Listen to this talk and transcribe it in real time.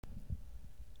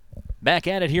Back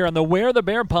at it here on the Where the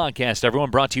Bear podcast,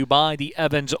 everyone, brought to you by the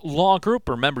Evans Law Group.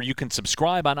 Remember, you can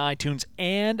subscribe on iTunes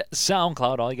and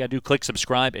SoundCloud. All you got to do, click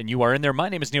subscribe, and you are in there. My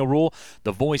name is Neil Rule,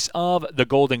 the voice of the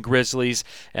Golden Grizzlies.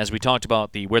 As we talked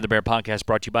about, the Where the Bear podcast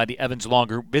brought to you by the Evans Law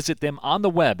Group. Visit them on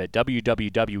the web at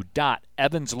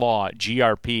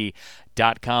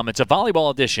www.evanslawgrp.com. It's a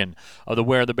volleyball edition of the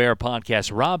Where the Bear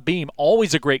podcast. Rob Beam,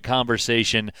 always a great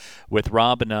conversation with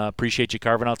Rob, and appreciate you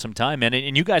carving out some time, man.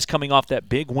 And you guys coming off that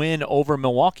big win over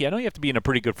Milwaukee. I know you have to be in a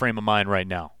pretty good frame of mind right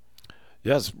now.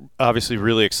 Yeah, it's obviously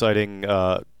really exciting,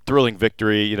 thrilling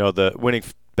victory. You know, the winning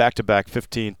back-to-back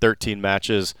 15-13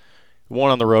 matches, one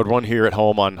on the road, one here at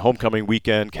home on homecoming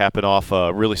weekend, capping off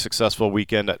a really successful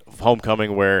weekend at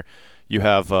homecoming where you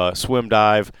have swim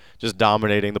dive just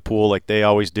dominating the pool like they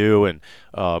always do, and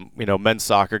men's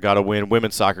soccer got to win,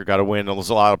 women's soccer got to win. And there's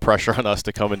a lot of pressure on us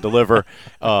to come and deliver.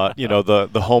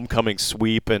 The homecoming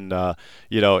sweep, and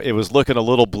it was looking a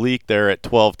little bleak there at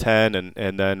 12-10,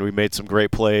 and then we made some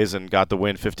great plays and got the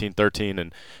win 15-13,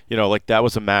 and that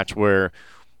was a match where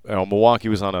Milwaukee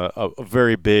was on a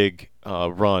very big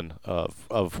run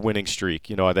of winning streak.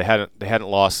 They hadn't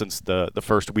lost since the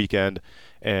first weekend.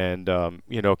 And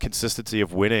consistency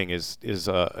of winning is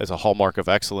a hallmark of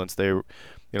excellence. They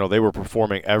were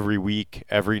performing every week,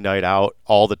 every night out,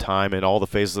 all the time in all the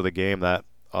phases of the game. That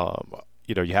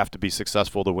you have to be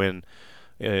successful to win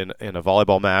in a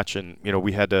volleyball match, and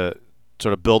we had to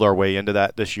sort of build our way into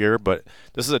that this year. But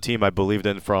this is a team I believed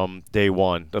in from day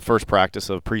one. The first practice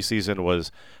of preseason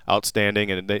was outstanding,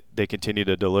 and they continue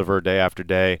to deliver day after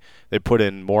day. They put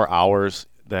in more hours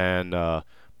than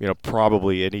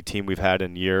probably any team we've had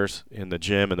in years, in the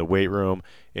gym, in the weight room,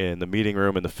 in the meeting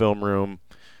room, in the film room,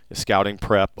 the scouting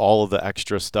prep, all of the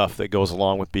extra stuff that goes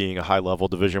along with being a high-level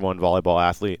Division I volleyball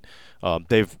athlete.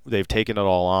 They've taken it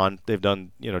all on. They've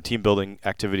done team building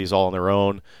activities all on their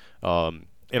own.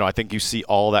 I think you see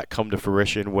all that come to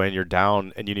fruition when you're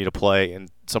down and you need a play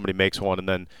and somebody makes one, and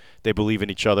then they believe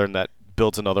in each other and that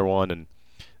builds another one, and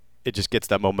it just gets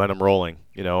that momentum rolling,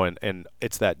 and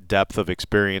it's that depth of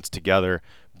experience together,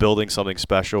 building something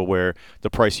special where the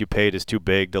price you paid is too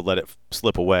big to let it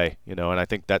slip away, and I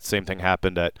think that same thing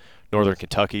happened at Northern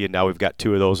Kentucky, and now we've got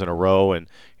two of those in a row, and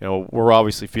we're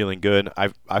obviously feeling good.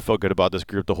 I felt good about this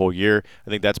group the whole year.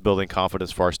 I think that's building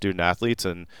confidence for our student athletes,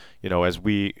 and as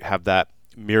we have that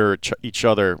mirror each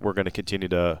other, we're going to continue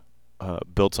to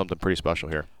build something pretty special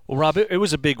here. Well, Rob, it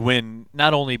was a big win,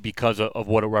 not only because of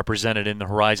what it represented in the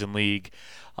Horizon League,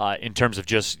 in terms of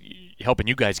just helping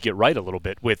you guys get right a little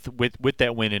bit with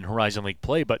that win in Horizon League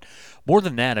play, but more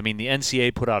than that, I mean, the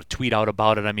NCAA put out a tweet out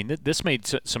about it. I mean, this made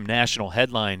some national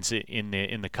headlines in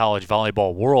the college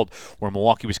volleyball world, where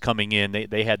Milwaukee was coming in.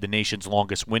 They had the nation's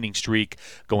longest winning streak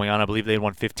going on. I believe they had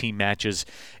won 15 matches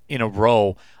in a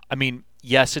row. I mean,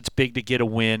 yes, it's big to get a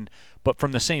win, but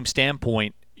from the same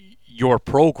standpoint, your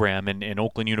program in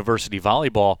Oakland University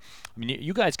volleyball, I mean,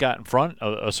 you guys got in front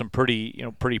of some pretty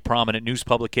prominent news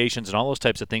publications and all those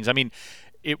types of things. I mean,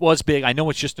 it was big. I know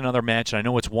it's just another match, and I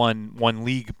know it's one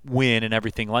league win and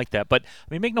everything like that. But I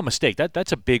mean, make no mistake,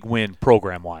 that's a big win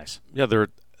program-wise. Yeah,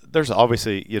 there's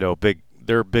obviously there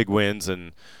are big wins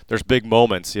and there's big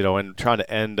moments, and trying to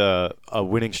end a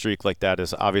winning streak like that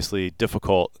is obviously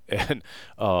difficult. And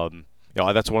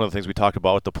that's one of the things we talked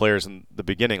about with the players in the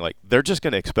beginning. Like, they're just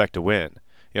going to expect to win.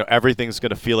 Everything's going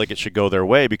to feel like it should go their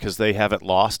way because they haven't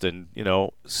lost in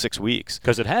 6 weeks.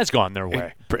 Because it has gone their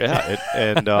way.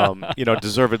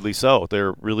 Deservedly so.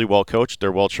 They're really well coached.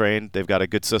 They're well trained. They've got a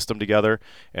good system together,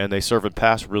 and they serve and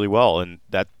pass really well. And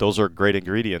those are great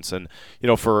ingredients. And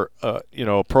for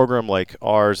a program like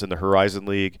ours in the Horizon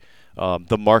League,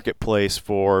 the marketplace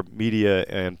for media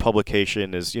and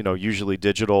publication is usually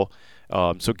digital.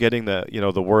 So getting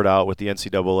the word out with the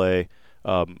NCAA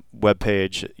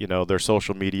webpage, their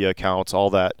social media accounts, all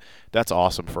that's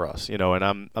awesome for us. And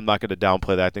I'm not going to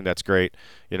downplay that. I think that's great.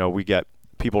 We get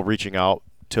people reaching out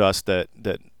to us that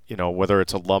whether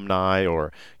it's alumni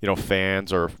or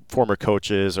fans or former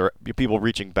coaches or people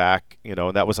reaching back.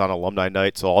 And that was on alumni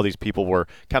night, so all these people were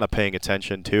kind of paying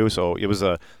attention too. So it was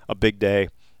a big day,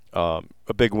 a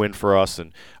big win for us.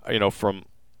 And from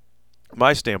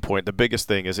my standpoint, the biggest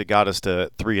thing is it got us to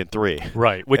 3-3.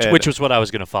 Right, which was what I was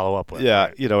going to follow up with.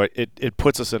 Yeah, right. It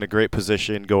puts us in a great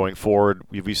position going forward.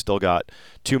 We've still got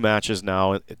 2 matches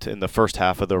now in the first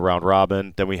half of the round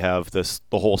robin. Then we have the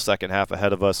whole second half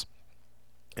ahead of us.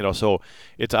 So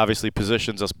it obviously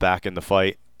positions us back in the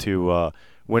fight to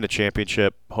win a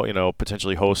championship,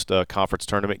 potentially host conference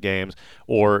tournament games,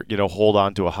 or hold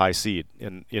on to a high seed.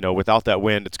 And without that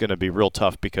win, it's going to be real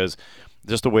tough because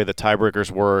just the way the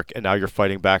tiebreakers work, and now you're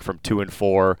fighting back from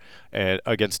 2-4 and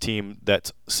against a team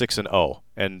that's 6-0,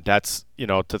 and that's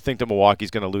to think that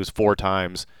Milwaukee's going to lose 4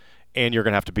 times, and you're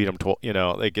going to have to beat them.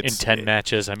 In 10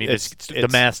 matches. I mean, the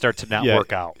math starts to not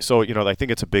work out. So I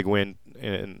think it's a big win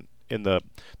in the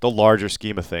larger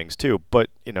scheme of things too. But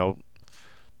you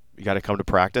got to come to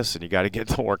practice, and you got to get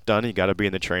the work done. You got to be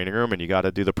in the training room, and you got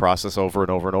to do the process over and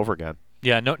over and over again.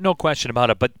 Yeah, no question about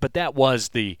it. But that was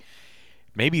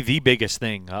maybe the biggest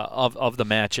thing of the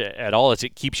match at all. Is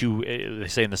it keeps you, they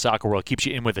say in the soccer world, keeps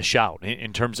you in with a shout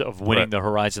in terms of winning the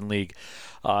Horizon League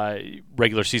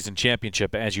regular season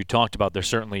championship. As you talked about, there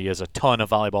certainly is a ton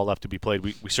of volleyball left to be played.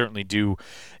 We certainly do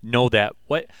know that.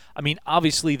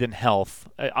 Obviously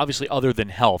other than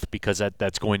health, because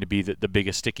that's going to be the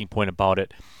biggest sticking point about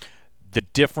it. The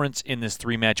difference in this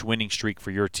 3-match winning streak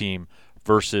for your team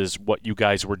versus what you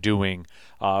guys were doing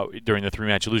during the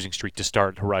 3-match losing streak to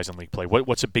start Horizon League play.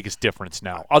 What's the biggest difference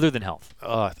now, other than health?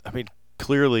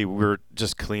 Clearly we're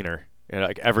just cleaner.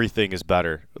 Everything is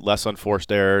better. Less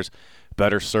unforced errors,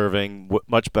 better serving,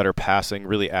 much better passing,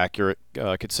 really accurate,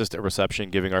 consistent reception,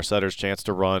 giving our setters chance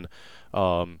to run.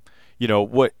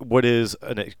 What is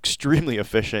an extremely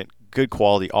efficient, good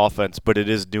quality offense, but it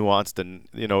is nuanced, and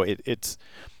it's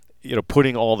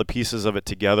putting all the pieces of it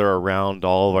together around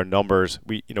all of our numbers.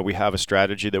 We have a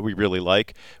strategy that we really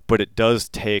like, but it does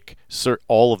take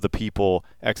all of the people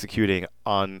executing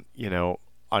on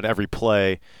every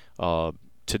play to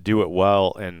do it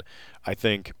well. And I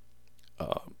think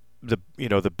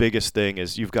the biggest thing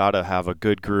is you've got to have a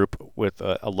good group with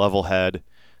a level head.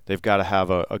 They've got to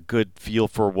have a good feel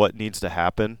for what needs to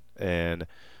happen, and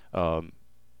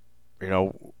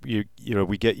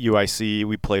we get UIC.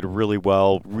 We played really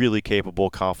well, really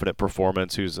capable, confident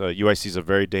performance. UIC is a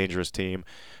very dangerous team.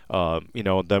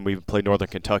 Then we played Northern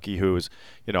Kentucky, who's,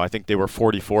 I think they were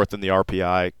 44th in the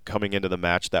RPI coming into the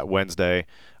match that Wednesday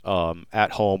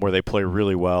at home, where they play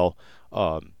really well.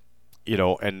 And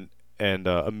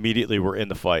immediately we're in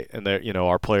the fight, and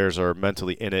our players are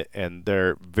mentally in it, and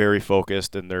they're very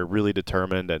focused, and they're really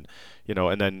determined, and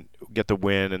and then get the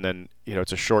win, and then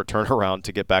it's a short turnaround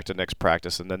to get back to next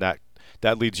practice, and then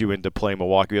that leads you into playing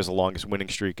Milwaukee, who has the longest winning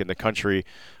streak in the country,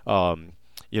 and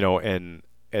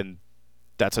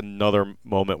that's another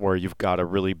moment where you've got to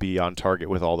really be on target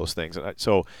with all those things. And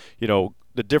so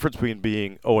the difference between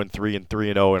being 0-3 and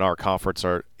 3-0 in our conference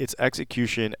it's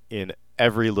execution in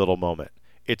every little moment.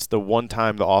 It's the one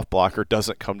time the off blocker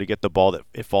doesn't come to get the ball that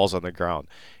it falls on the ground.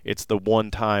 It's the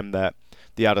one time that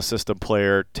the out-of-system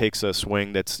player takes a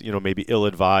swing that's maybe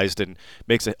ill-advised and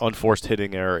makes an unforced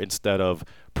hitting error instead of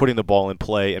putting the ball in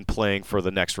play and playing for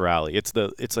the next rally.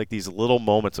 It's like these little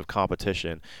moments of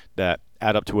competition that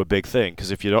add up to a big thing. Because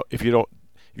if you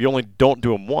only don't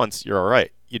do them once, you're all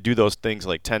right. You do those things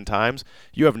like 10 times,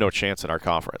 you have no chance in our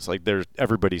conference.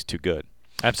 Everybody's too good.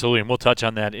 Absolutely, and we'll touch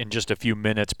on that in just a few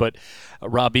minutes. But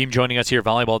Rob Beam joining us here,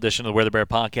 Volleyball Edition of the Wear the Bear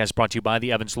podcast, brought to you by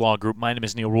the Evans Law Group. My name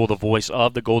is Neil Rule, the voice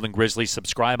of the Golden Grizzlies.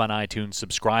 Subscribe on iTunes,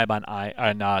 subscribe on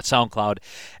SoundCloud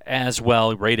as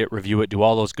well. Rate it, review it, do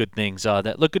all those good things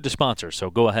that look good to sponsors.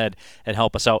 So go ahead and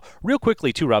help us out. Real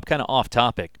quickly, too, Rob, kind of off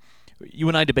topic. You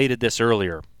and I debated this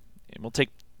earlier, and we'll take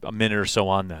a minute or so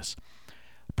on this.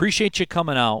 Appreciate you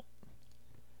coming out.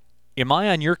 Am I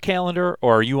on your calendar,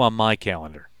 or are you on my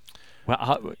calendar?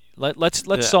 Well,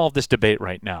 let's solve this debate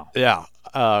right now. Yeah.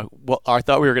 Well, I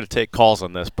thought we were going to take calls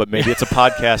on this, but maybe it's a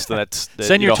podcast that's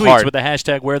send your tweets hard. with the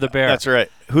hashtag Wear the Bear. That's right.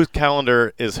 Whose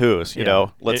calendar is whose?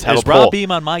 Let's have a poll. Is Rob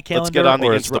Beam on my calendar? Let's get on the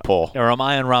Insta poll. Or am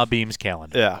I on Rob Beam's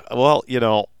calendar? Yeah. Well,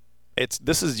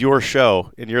 this is your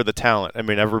show, and you're the talent. I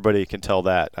mean, everybody can tell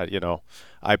that.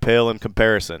 I pale in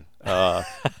comparison. But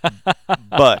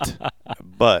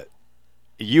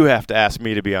you have to ask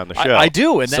me to be on the show. I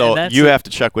do, so you have to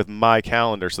check with my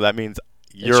calendar. So that means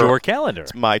it's your calendar.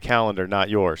 It's my calendar, not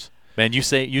yours. Man, you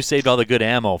saved all the good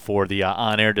ammo for the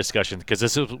on-air discussion, because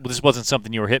this wasn't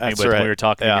something you were hitting me with when we were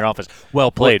talking in your office.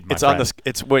 Well played, my friend.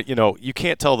 It's what you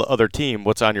can't tell the other team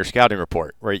what's on your scouting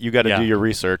report, right? You got to do your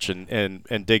research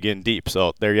and dig in deep.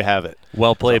 So there you have it.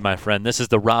 Well played, my friend. This is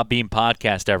the Rob Beam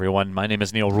podcast, everyone. My name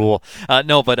is Neil Rule.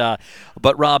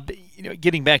 But Rob,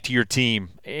 getting back to your team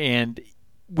and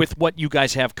with what you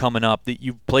guys have coming up, that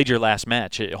you've played your last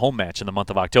match, home match in the month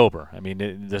of October. I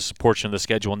mean, this portion of the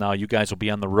schedule now, you guys will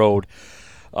be on the road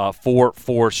for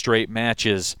 4 straight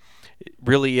matches. It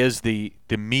really is the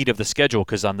meat of the schedule,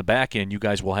 because on the back end, you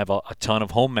guys will have a ton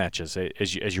of home matches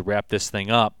as you wrap this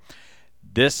thing up.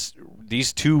 These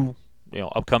 2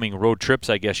 upcoming road trips,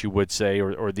 I guess you would say,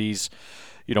 or these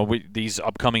these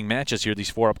upcoming matches here, these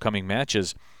 4 upcoming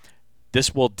matches,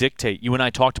 this will dictate. You and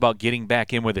I talked about getting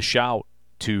back in with a shout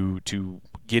to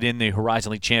get in the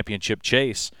Horizon League championship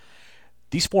chase,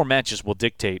 these 4 matches will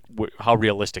dictate how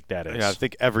realistic that is. Yeah, I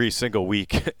think every single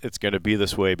week it's going to be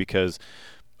this way because,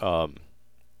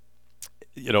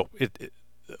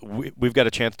 we've got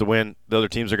a chance to win. The other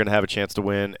teams are going to have a chance to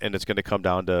win, and it's going to come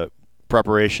down to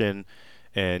preparation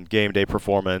and game day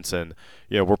performance. And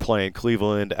we're playing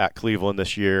Cleveland at Cleveland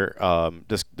this year,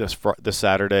 this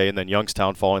Saturday, and then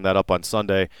Youngstown following that up on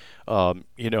Sunday. And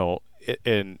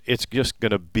it's just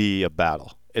going to be a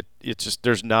battle. It's just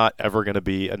there's not ever going to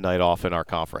be a night off in our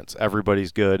conference.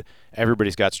 Everybody's good.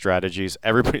 Everybody's got strategies.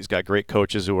 Everybody's got great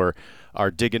coaches who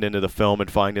are digging into the film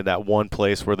and finding that one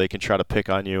place where they can try to pick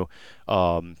on you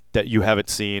that you haven't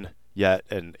seen yet.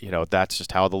 And that's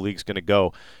just how the league's going to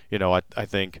go. I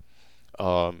think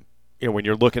when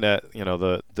you're looking at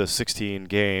the 16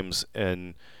 games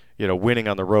and winning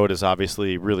on the road is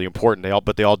obviously really important.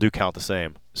 But they all do count the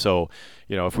same. So,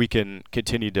 if we can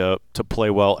continue to play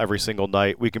well every single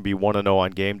night, we can be 1-0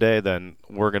 on game day, then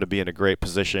we're going to be in a great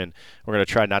position. We're going to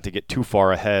try not to get too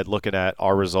far ahead looking at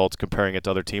our results, comparing it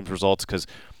to other teams' results, because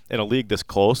in a league this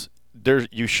close,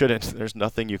 there's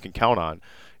nothing you can count on.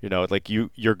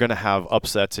 You're going to have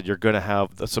upsets and you're going to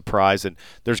have the surprise, and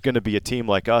there's going to be a team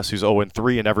like us who's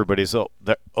 0-3 and everybody's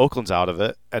Oakland's out of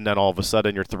it, and then all of a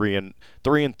sudden you're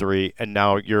 3-3 and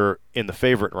now you're in the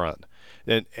favorite run.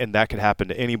 And that could happen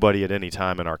to anybody at any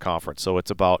time in our conference. So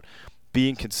it's about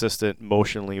being consistent,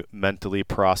 emotionally, mentally,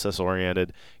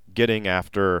 process-oriented, getting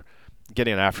after it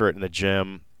in the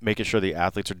gym, making sure the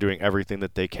athletes are doing everything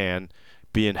that they can,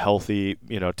 being healthy,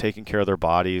 taking care of their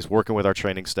bodies, working with our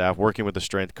training staff, working with the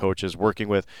strength coaches, working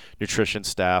with nutrition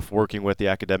staff, working with the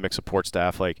academic support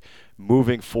staff, like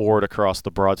moving forward across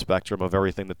the broad spectrum of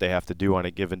everything that they have to do on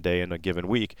a given day and a given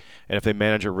week. And if they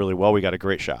manage it really well, we got a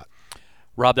great shot.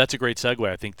 Rob, that's a great segue.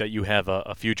 I think that you have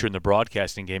a future in the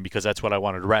broadcasting game, because that's what I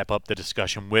wanted to wrap up the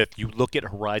discussion with. You look at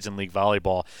Horizon League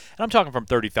volleyball, and I'm talking from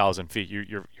 30,000 feet.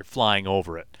 You're flying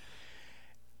over it.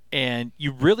 And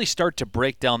you really start to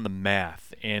break down the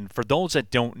math. And for those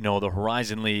that don't know, the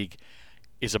Horizon League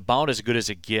is about as good as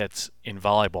it gets in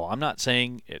volleyball. I'm not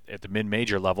saying at the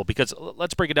mid-major level, because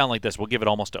let's break it down like this. We'll give it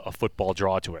almost a football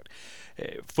draw to it.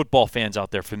 Football fans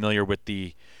out there familiar with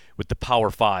the Power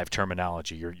 5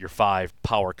 terminology, your 5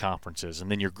 power conferences,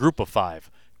 and then your group of 5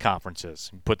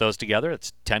 conferences. You put those together,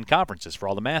 it's 10 conferences for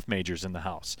all the math majors in the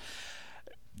house.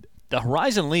 The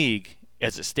Horizon League,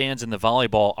 as it stands in the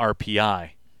volleyball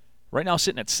RPI, right now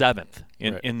sitting at 7th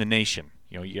in the nation.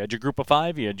 You had your group of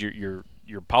 5, you had your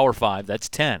Power 5, that's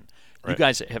 10. Right. You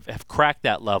guys have cracked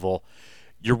that level.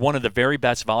 You're one of the very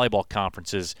best volleyball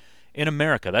conferences in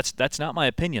America. That's not my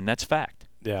opinion, that's fact.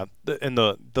 Yeah, and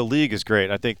the league is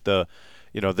great. I think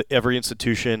every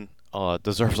institution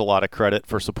deserves a lot of credit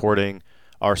for supporting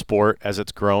our sport as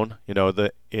it's grown.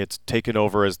 It's taken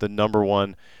over as the number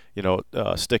one,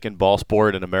 stick and ball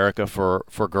sport in America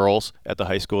for girls at the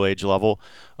high school age level.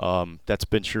 That's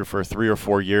been true for 3 or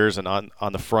 4 years, and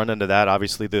on the front end of that,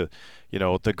 obviously the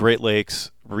Great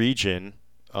Lakes region,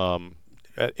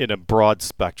 in a broad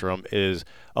spectrum, is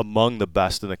among the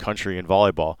best in the country in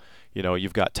volleyball.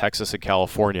 You've got Texas and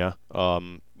California,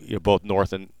 both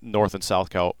north and south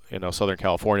Southern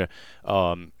California,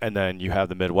 and then you have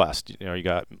the Midwest. You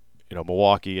got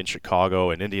Milwaukee and Chicago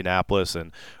and Indianapolis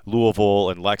and Louisville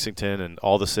and Lexington and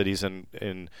all the cities in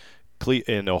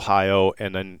Ohio,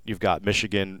 and then you've got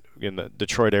Michigan in the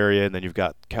Detroit area, and then you've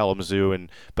got Kalamazoo and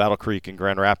Battle Creek and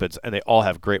Grand Rapids, and they all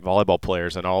have great volleyball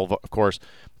players. And of course,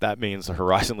 that means the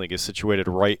Horizon League is situated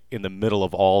right in the middle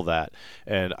of all that.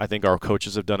 And I think our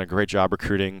coaches have done a great job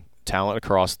recruiting talent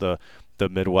across the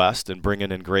Midwest and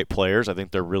bringing in great players. I think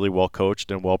they're really well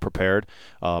coached and well prepared.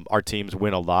 Our teams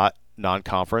win a lot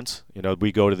non-conference.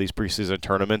 We go to these preseason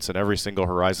tournaments, and every single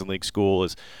Horizon League school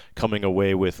is coming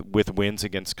away with wins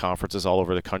against conferences all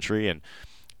over the country. And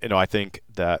I think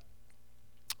that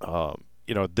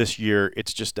this year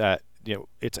it's just that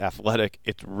it's athletic,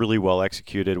 it's really well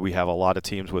executed. We have a lot of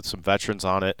teams with some veterans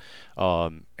on it,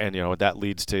 and that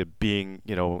leads to being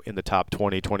in the top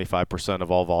 20-25%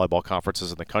 of all volleyball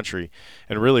conferences in the country.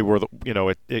 And really, we're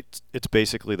it's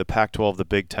basically the Pac-12, the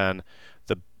Big Ten,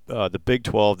 the Big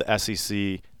 12, the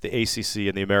SEC, the ACC,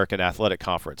 and the American Athletic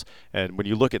Conference. And when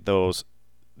you look at those,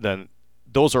 then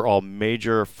those are all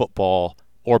major football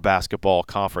or basketball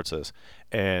conferences,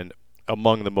 and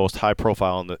among the most high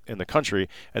profile in the country.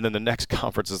 And then the next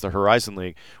conference is the Horizon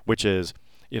League, which is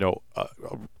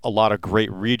a lot of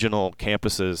great regional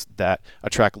campuses that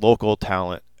attract local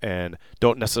talent and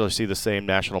don't necessarily see the same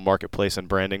national marketplace and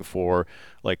branding for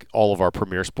all of our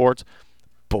premier sports.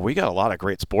 But we got a lot of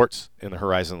great sports in the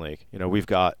Horizon League. We've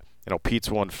got Pete's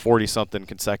won 40-something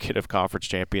consecutive conference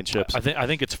championships. I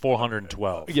think it's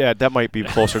 412. Yeah, that might be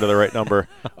closer to the right number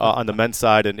on the men's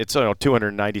side, and it's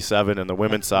 297 on the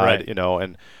women's side.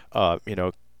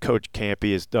 Right. Coach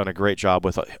Campy has done a great job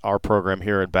with our program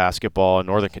here in basketball, and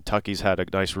Northern Kentucky's had a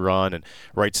nice run, and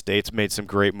Wright State's made some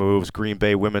great moves. Green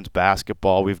Bay women's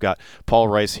basketball, we've got Paul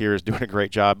Rice here is doing a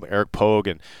great job. Eric Pogue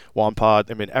and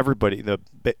Wampod. I mean,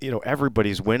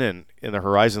 everybody's winning in the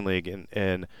Horizon League,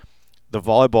 and the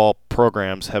volleyball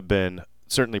programs have been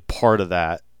certainly part of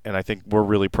that. And I think we're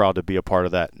really proud to be a part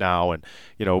of that now, and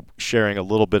sharing a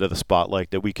little bit of the spotlight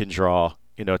that we can draw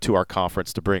to our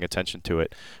conference to bring attention to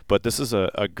it. But this is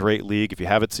a great league. If you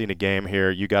haven't seen a game here,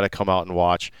 you got to come out and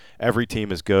watch. Every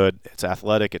team is good. It's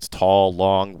athletic. It's tall,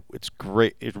 long. It's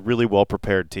great. It's really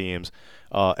well-prepared teams,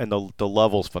 and the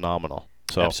level's phenomenal.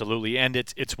 So absolutely, and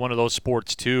it's one of those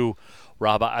sports too,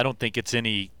 Rob. I don't think it's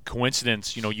any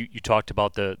coincidence. You talked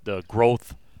about the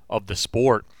growth of the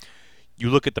sport. You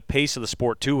look at the pace of the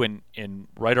sport too, and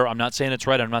right, or I'm not saying it's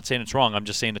right, I'm not saying it's wrong, I'm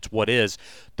just saying it's what is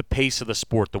the pace of the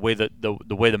sport, the way the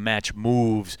way the match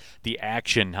moves, the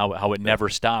action, how it never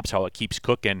stops, how it keeps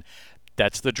cooking.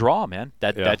 That's the draw, man.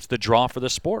 That's the draw for the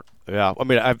sport. Yeah, I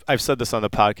mean, I've said this on the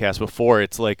podcast before.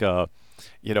 It's like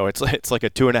it's like a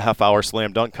 2.5 hour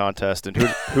slam dunk contest, and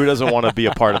who doesn't want to be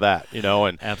a part of that?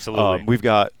 And absolutely, we've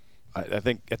got. I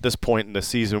think at this point in the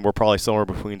season, we're probably somewhere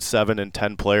between 7 and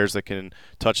 10 players that can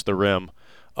touch the rim,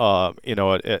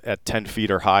 at 10 feet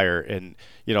or higher. And,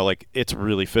 it's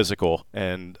really physical.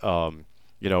 And,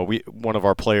 one of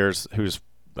our players who's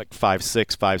like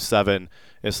 5'6", 5'7",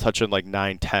 is touching like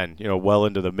 9'10", well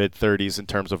into the mid-30s in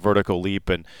terms of vertical leap,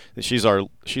 and she's our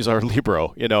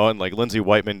libero, and like Lindsay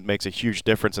Whiteman makes a huge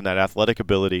difference in that athletic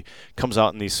ability, comes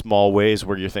out in these small ways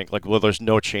where you think like, well, there's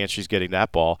no chance she's getting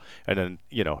that ball, and then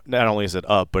not only is it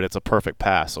up, but it's a perfect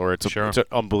pass, or it's an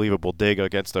unbelievable dig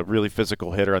against a really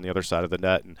physical hitter on the other side of the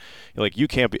net, and you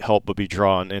can't help but be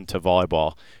drawn into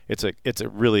volleyball. It's a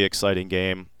really exciting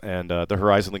game, and the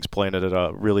Horizon League's playing it at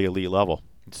a really elite level.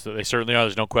 So they certainly are.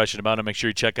 There's no question about it. Make sure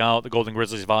you check out the Golden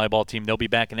Grizzlies volleyball team. They'll be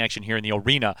back in action here in the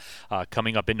arena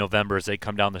coming up in November as they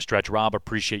come down the stretch. Rob,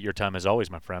 appreciate your time as always,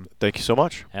 my friend. Thank you so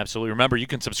much. Absolutely. Remember, you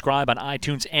can subscribe on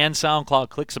iTunes and SoundCloud.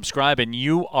 Click subscribe, and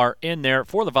you are in there.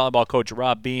 For the volleyball coach,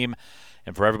 Rob Beam,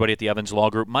 and for everybody at the Evans Law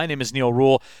Group, my name is Neil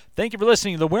Rule. Thank you for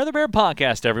listening to the Where the Bear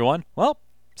podcast, everyone. Well,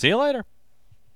 see you later.